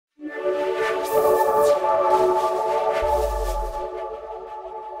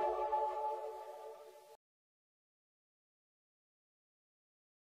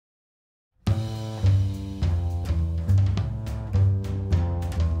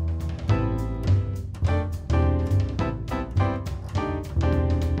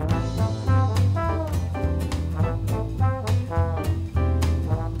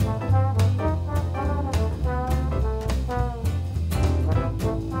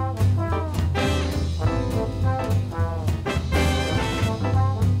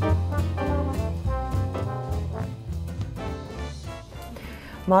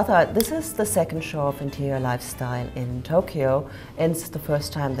Martha, this is the second show of Interior Lifestyle in Tokyo, and it's the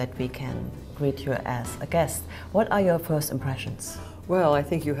first time that we can greet you as a guest. What are your first impressions? Well, I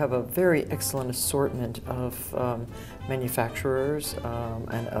think you have a very excellent assortment of manufacturers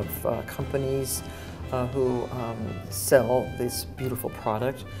and of companies who sell this beautiful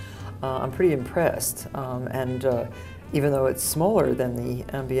product. I'm pretty impressed, and even though it's smaller than the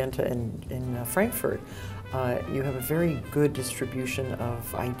Ambiente in Frankfurt, you have a very good distribution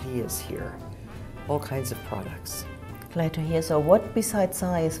of ideas here, all kinds of products. Glad to hear. So what, besides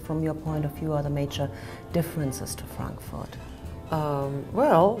size, from your point of view, are the major differences to Frankfurt?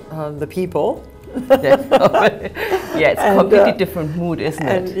 The people. Yeah, it's a completely different mood, isn't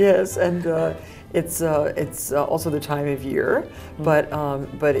it? Yes, and it's also the time of year, but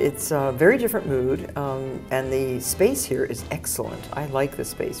it's a very different mood, and the space here is excellent. I like the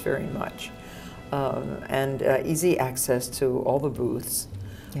space very much. And easy access to all the booths.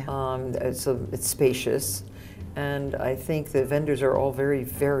 Yeah. So it's spacious, and I think the vendors are all very,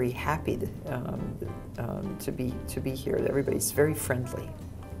 very happy to be here. Everybody's very friendly.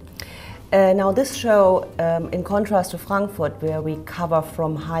 Now this show, in contrast to Frankfurt, where we cover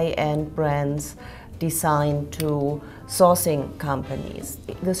from high-end brands, design to sourcing companies,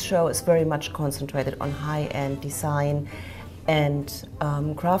 this show is very much concentrated on high-end design and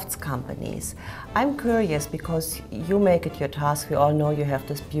crafts companies. I'm curious, because you make it your task, we all know you have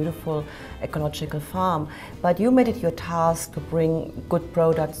this beautiful ecological farm, but you made it your task to bring good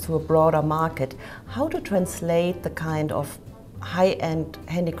products to a broader market. How to translate the kind of high-end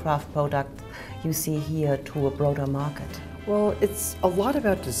handicraft product you see here to a broader market? Well, it's a lot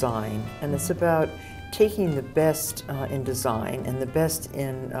about design, and it's about taking the best in design and the best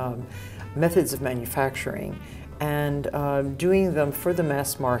in methods of manufacturing, and doing them for the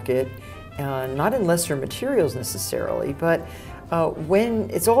mass market, not in lesser materials necessarily, but when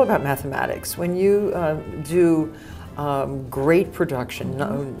it's all about mathematics. When you do great production,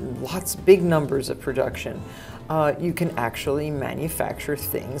 big numbers of production, you can actually manufacture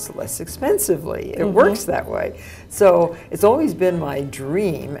things less expensively. It works that way. So it's always been my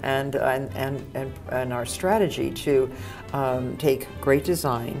dream and our strategy to take great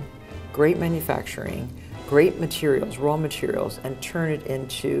design, great manufacturing, great materials, raw materials, and turn it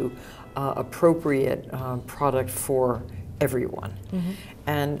into appropriate product for everyone.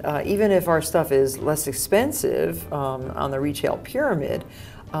 And even if our stuff is less expensive on the retail pyramid,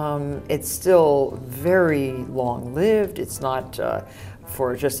 it's still very long-lived. It's not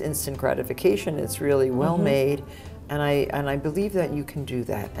for just instant gratification. It's really well-made, and I believe that you can do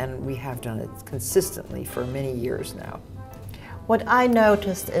that, and we have done it consistently for many years now. What I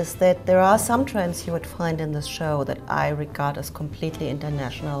noticed is that there are some trends you would find in this show that I regard as completely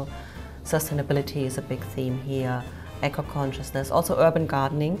international. Sustainability is a big theme here, eco-consciousness, also urban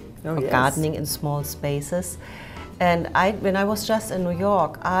gardening, gardening in small spaces. And when I was just in New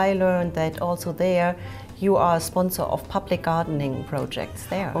York, I learned that also there you are a sponsor of public gardening projects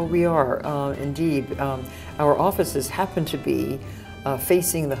there. Oh, we are, indeed. Our offices happen to be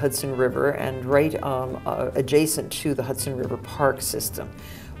facing the Hudson River and right adjacent to the Hudson River Park system,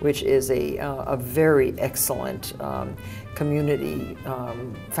 which is a very excellent community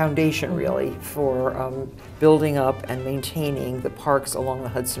foundation, really, for building up and maintaining the parks along the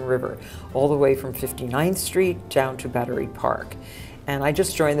Hudson River, all the way from 59th Street down to Battery Park. And I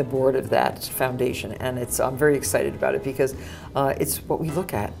just joined the board of that foundation, and I'm very excited about it because it's what we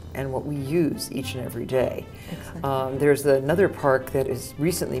look at and what we use each and every day. There's another park that has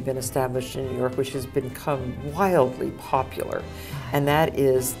recently been established in New York, which has become wildly popular, and that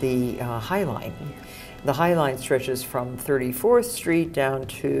is the High Line. The High Line stretches from 34th Street down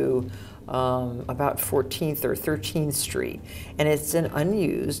to about 14th or 13th Street, and it's an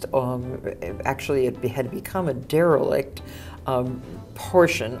unused, actually it had become a derelict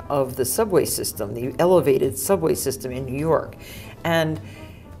portion of the subway system, the elevated subway system in New York. And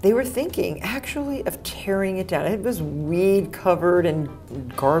they were thinking actually of tearing it down. It was weed covered and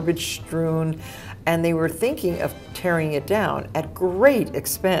garbage strewn, and they were thinking of tearing it down at great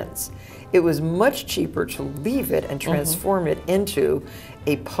expense. It was much cheaper to leave it and transform it into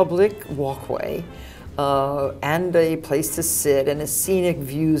a public walkway and a place to sit and a scenic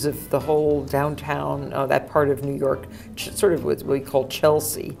views of the whole downtown, that part of New York, sort of what we call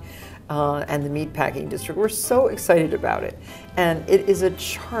Chelsea, and the meatpacking district. We're so excited about it, and it is a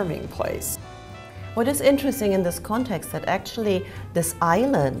charming place. What is interesting in this context that actually this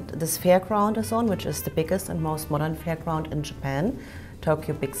island, this fairground is on, which is the biggest and most modern fairground in Japan,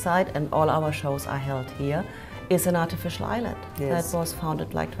 Tokyo Big Sight, and all our shows are held here, is an artificial island that was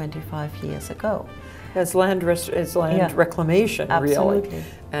founded like 25 years ago. It's land reclamation, absolutely. Really.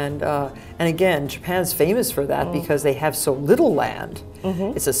 And again, Japan's famous for that because they have so little land.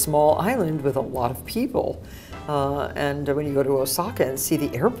 It's a small island with a lot of people. And when you go to Osaka and see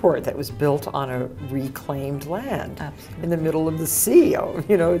the airport that was built on a reclaimed land in the middle of the sea,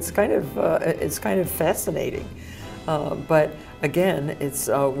 you know, it's kind of fascinating. But again, it's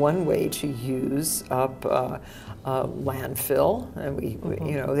one way to use up landfill, and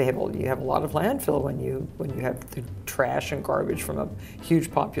you know, you have a lot of landfill when you have the trash and garbage from a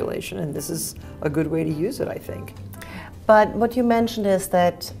huge population, and this is a good way to use it, I think. But what you mentioned is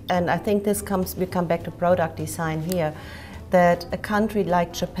that, and I think we come back to product design here, that a country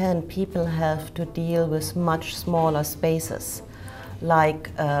like Japan, people have to deal with much smaller spaces.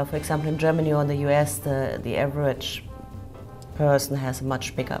 Like, for example, in Germany or in the US, the average person has a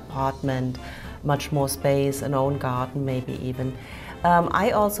much bigger apartment, much more space, an own garden maybe even.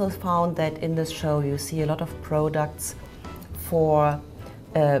 I also found that in this show you see a lot of products for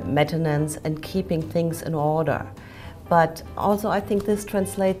maintenance and keeping things in order. But also I think this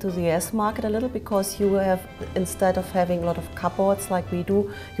translates to the US market a little, because you have, instead of having a lot of cupboards like we do,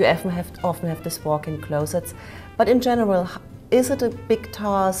 you often have this walk-in closets. But in general, is it a big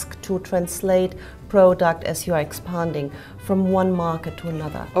task to translate product as you are expanding from one market to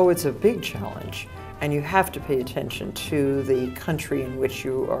another? Oh, it's a big challenge. And you have to pay attention to the country in which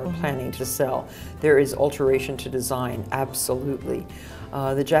you are planning to sell. There is alteration to design, absolutely.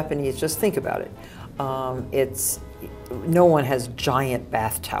 The Japanese, just think about it. No one has giant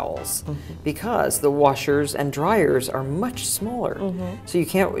bath towels because the washers and dryers are much smaller. So you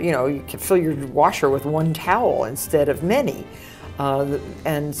can't, you can fill your washer with one towel instead of many.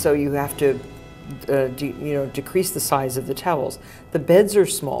 And so you have to decrease the size of the towels. The beds are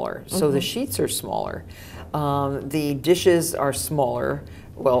smaller, so the sheets are smaller. The dishes are smaller,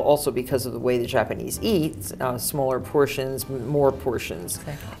 well, also because of the way the Japanese eat, smaller portions, more portions.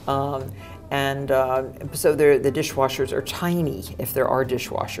 Exactly. So the dishwashers are tiny, if there are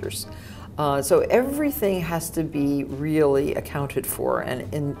dishwashers. So everything has to be really accounted for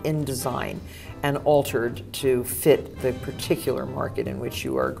and in design and altered to fit the particular market in which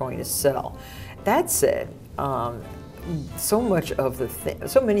you are going to sell. That said, so many of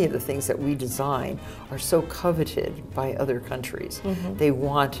the things that we design are so coveted by other countries. They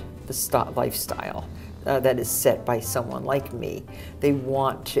want the lifestyle that is set by someone like me. They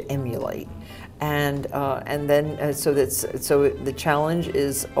want to emulate, and then so the challenge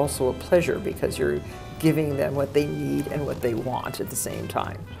is also a pleasure, because you're giving them what they need and what they want at the same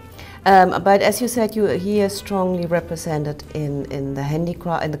time. But as you said, you here strongly represented in the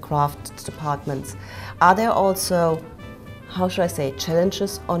handicraft, in the craft departments. Are there also, how should I say,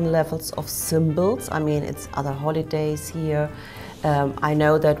 challenges on levels of symbols? I mean, it's other holidays here. I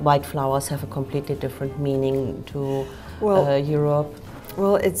know that white flowers have a completely different meaning to Europe.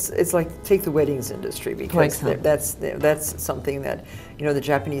 Well, it's like, take the weddings industry, because that's something that, the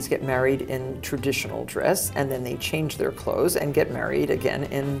Japanese get married in traditional dress, and then they change their clothes and get married again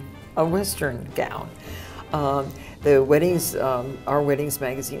in a Western gown. The weddings, our weddings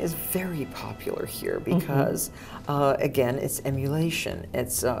magazine is very popular here because, again, it's emulation.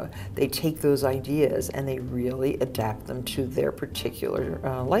 It's they take those ideas and they really adapt them to their particular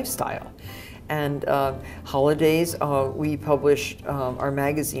lifestyle. And holidays, we published our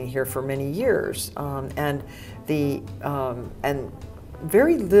magazine here for many years, and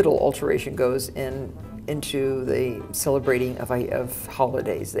very little alteration goes into the celebrating of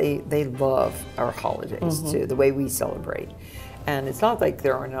holidays. They love our holidays too, the way we celebrate. And it's not like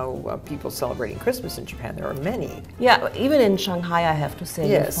there are no people celebrating Christmas in Japan. There are many. Yeah, even in Shanghai, I have to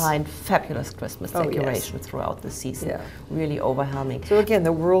say, you find fabulous Christmas decorations throughout the season. Yeah. Really overwhelming. So again,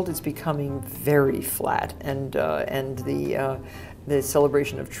 the world is becoming very flat, and the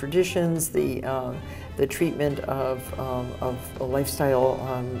celebration of traditions, the treatment of a lifestyle,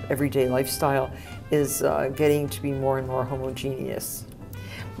 everyday lifestyle, is getting to be more and more homogeneous.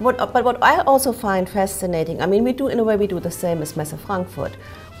 But what I also find fascinating, I mean, we do, in a way, we do the same as Messe Frankfurt.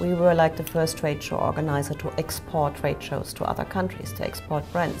 We were like the first trade show organizer to export trade shows to other countries, to export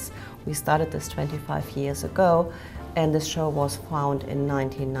brands. We started this 25 years ago, and this show was founded in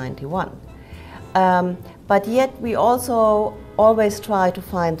 1991. But yet we also always try to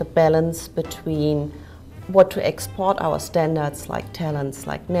find the balance between what to export, our standards like talents,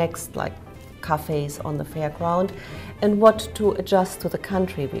 like Next, like cafes on the fairground, and what to adjust to the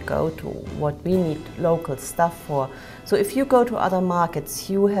country we go to, what we need local stuff for. So if you go to other markets,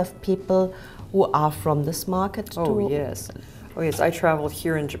 you have people who are from this market too. Oh yes. Oh yes, I traveled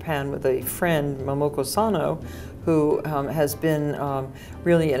here in Japan with a friend, Momoko Sano, who has been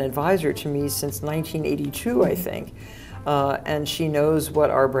really an advisor to me since 1982, I think. And she knows what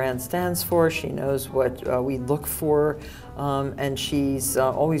our brand stands for, she knows what we look for, and she's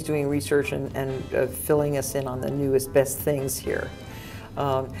always doing research and filling us in on the newest, best things here.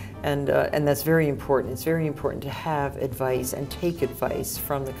 And that's very important. It's very important to have advice and take advice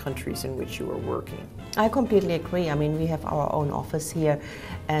from the countries in which you are working. I completely agree. I mean, we have our own office here,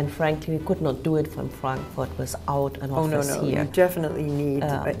 and frankly, we could not do it from Frankfurt without an office here. Oh, no. You definitely need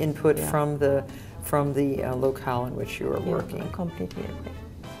input from the locale in which you are working. I completely agree.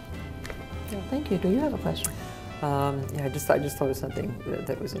 Yeah, thank you. Do you have a question? Yeah, I just thought of something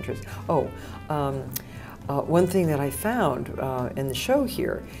that was interesting. Oh, one thing that I found in the show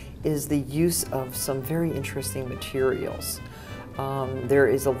here is the use of some very interesting materials. There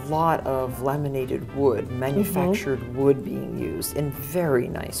is a lot of laminated wood, manufactured wood being used in very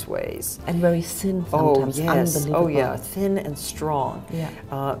nice ways. And very thin sometimes. Oh yes, unbelievable. Oh yeah, thin and strong. Yeah.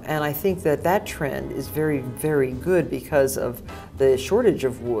 And I think that trend is very, very good because of the shortage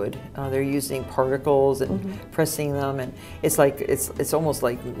of wood. They're using particles and pressing them, and it's like it's almost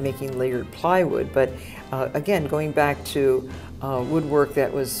like making layered plywood. But again, going back to woodwork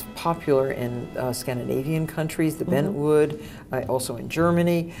that was popular in Scandinavian countries, the bent wood, also in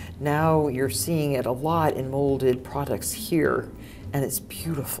Germany. Now you're seeing it a lot in molded products here, and it's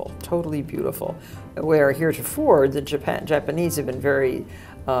beautiful, totally beautiful. Where heretofore the Japanese have been very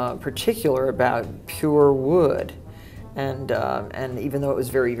particular about pure wood, and even though it was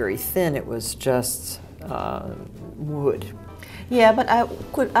very, very thin, it was just wood. Yeah, but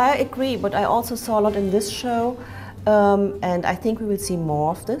I agree. But I also saw a lot in this show. And I think we will see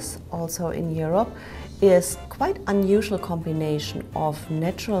more of this also in Europe, is quite unusual combination of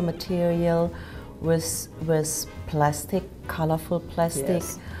natural material with plastic, colorful plastic,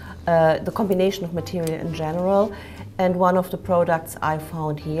 Yes. The combination of material in general. And one of the products I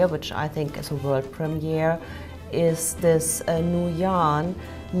found here, which I think is a world premiere, is this new yarn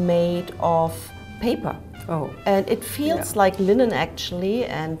made of paper. Oh. And it feels like linen actually,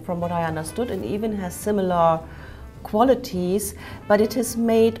 and from what I understood, it even has similar qualities, but it is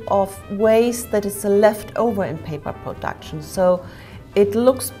made of waste that is left over in paper production. So it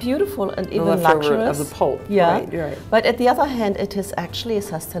looks beautiful and even luxurious. Of the pulp. Yeah. Right. But at the other hand, it is actually a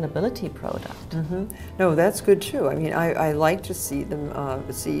sustainability product. No, that's good too. I mean, I like to see them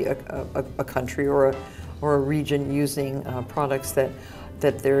see a country or a region using products that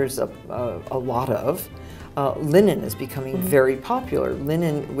there's a lot of. Linen is becoming very popular.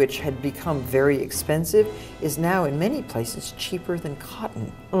 Linen, which had become very expensive, is now in many places cheaper than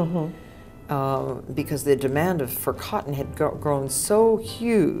cotton. Because the demand for cotton had grown so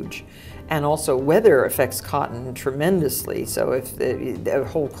huge, and also weather affects cotton tremendously. So if the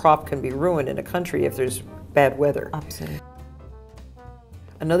whole crop can be ruined in a country if there's bad weather. Absolutely.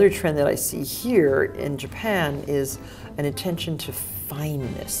 Another trend that I see here in Japan is an attention to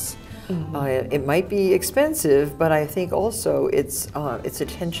fineness. It might be expensive, but I think also it's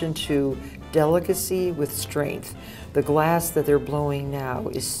attention to delicacy with strength. The glass that they're blowing now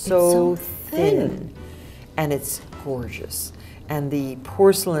is so thin, and it's gorgeous. And the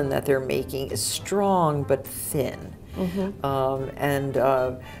porcelain that they're making is strong but thin,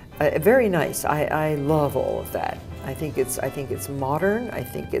 very nice. I love all of that. I think it's modern. I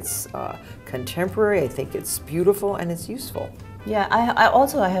think it's contemporary. I think it's beautiful, and it's useful. Yeah, I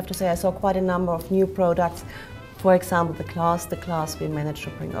also have to say I saw quite a number of new products. For example, the class we managed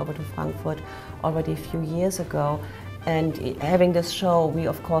to bring over to Frankfurt already a few years ago. And having this show, we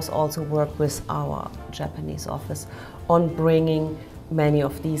of course also work with our Japanese office on bringing many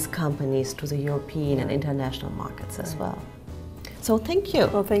of these companies to the European and international markets as well. So thank you.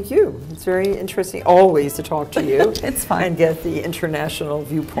 Well, thank you. It's very interesting always to talk to you. It's fine. And get the international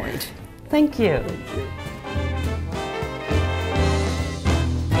viewpoint. Thank you. Thank you.